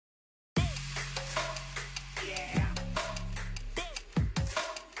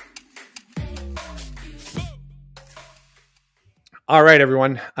All right,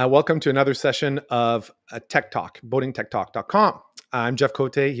 everyone. Welcome to another session of Tech Talk, boatingtechtalk.com. I'm Jeff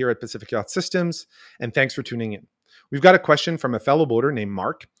Cote here at Pacific Yacht Systems, and thanks for tuning in. We've got a question from a fellow boater named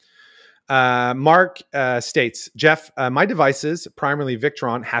Mark. Mark states, Jeff, my devices, primarily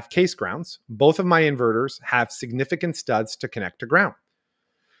Victron, have case grounds. Both of my inverters have significant studs to connect to ground.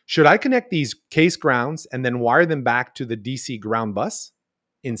 Should I connect these case grounds and then wire them back to the DC ground bus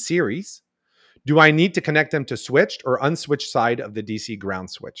in series? Do I need to connect them to switched or unswitched side of the DC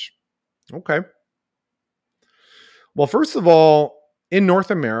ground switch? Okay. Well, first of all, in North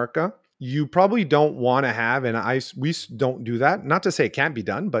America, you probably don't want to have, and we don't do that. Not to say it can't be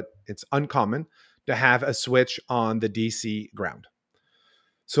done, but it's uncommon to have a switch on the DC ground.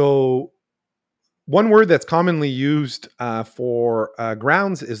 So one word that's commonly used for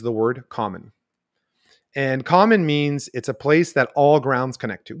grounds is the word common. And common means it's a place that all grounds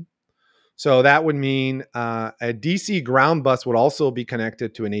connect to. So that would mean a DC ground bus would also be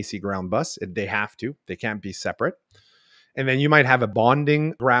connected to an AC ground bus. They have to. They can't be separate. And then you might have a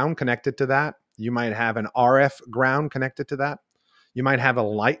bonding ground connected to that. You might have an RF ground connected to that. You might have a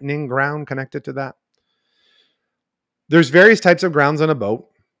lightning ground connected to that. There's various types of grounds on a boat,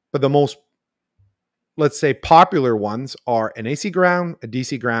 but the most, let's say, popular ones are an AC ground, a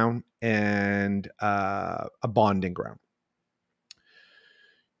DC ground, and a bonding ground.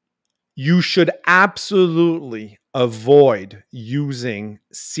 You should absolutely avoid using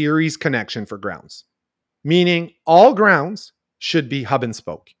series connection for grounds, meaning all grounds should be hub and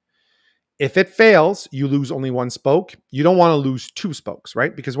spoke. If it fails, you lose only one spoke. You don't want to lose two spokes,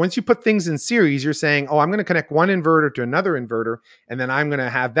 right? Because once you put things in series, you're saying, oh, I'm going to connect one inverter to another inverter, and then I'm going to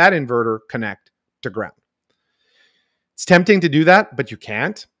have that inverter connect to ground. It's tempting to do that, but you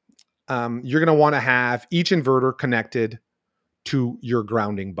can't. You're going to want to have each inverter connected to your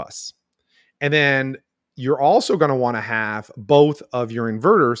grounding bus. And then you're also going to want to have both of your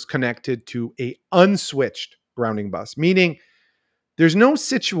inverters connected to a unswitched grounding bus, meaning there's no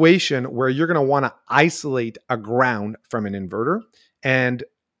situation where you're going to want to isolate a ground from an inverter, and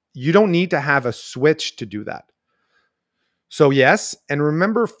you don't need to have a switch to do that. So yes, and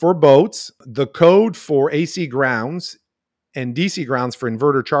remember for boats, the code for AC grounds and DC grounds for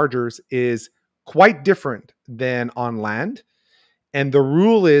inverter chargers is quite different than on land. And the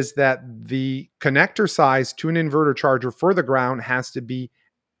rule is that the connector size to an inverter charger for the ground has to be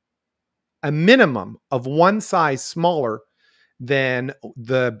a minimum of one size smaller than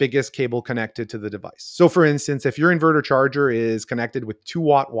the biggest cable connected to the device. So for instance, if your inverter charger is connected with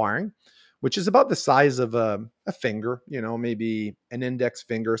 2-watt wiring, which is about the size of a finger, maybe an index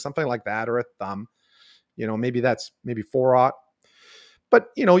finger, something like that, or a thumb, maybe that's 4-aught. But,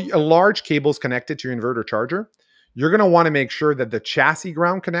 a large cable is connected to your inverter charger. You're going to want to make sure that the chassis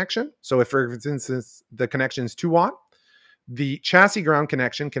ground connection, so if for instance, the connection is 2-watt, the chassis ground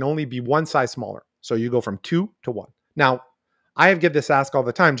connection can only be one size smaller. So you go from 2 to 1. Now, I get this asked all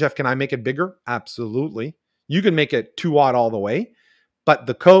the time, Jeff, can I make it bigger? Absolutely. You can make it 2-watt all the way, but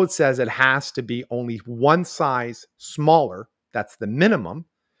the code says it has to be only one size smaller. That's the minimum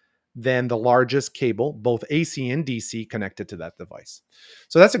than the largest cable, both AC and DC, connected to that device.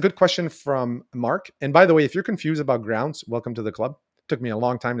 So that's a good question from Mark. And by the way, if you're confused about grounds, welcome to the club. It took me a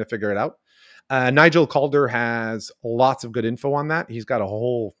long time to figure it out. Nigel Calder has lots of good info on that. He's got a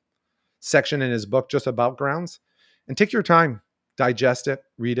whole section in his book just about grounds. And take your time, digest it,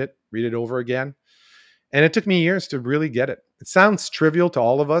 read it over again. And it took me years to really get it. It sounds trivial to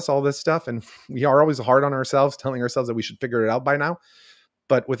all of us, all this stuff. And we are always hard on ourselves, telling ourselves that we should figure it out by now.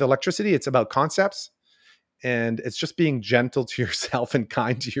 But with electricity, it's about concepts, and it's just being gentle to yourself and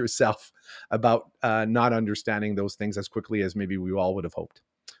kind to yourself about not understanding those things as quickly as maybe we all would have hoped.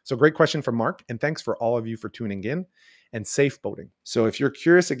 So great question from Mark, and thanks for all of you for tuning in, and safe boating. So if you're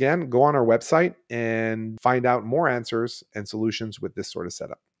curious again, go on our website and find out more answers and solutions with this sort of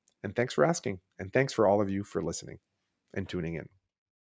setup. And thanks for asking, and thanks for all of you for listening and tuning in.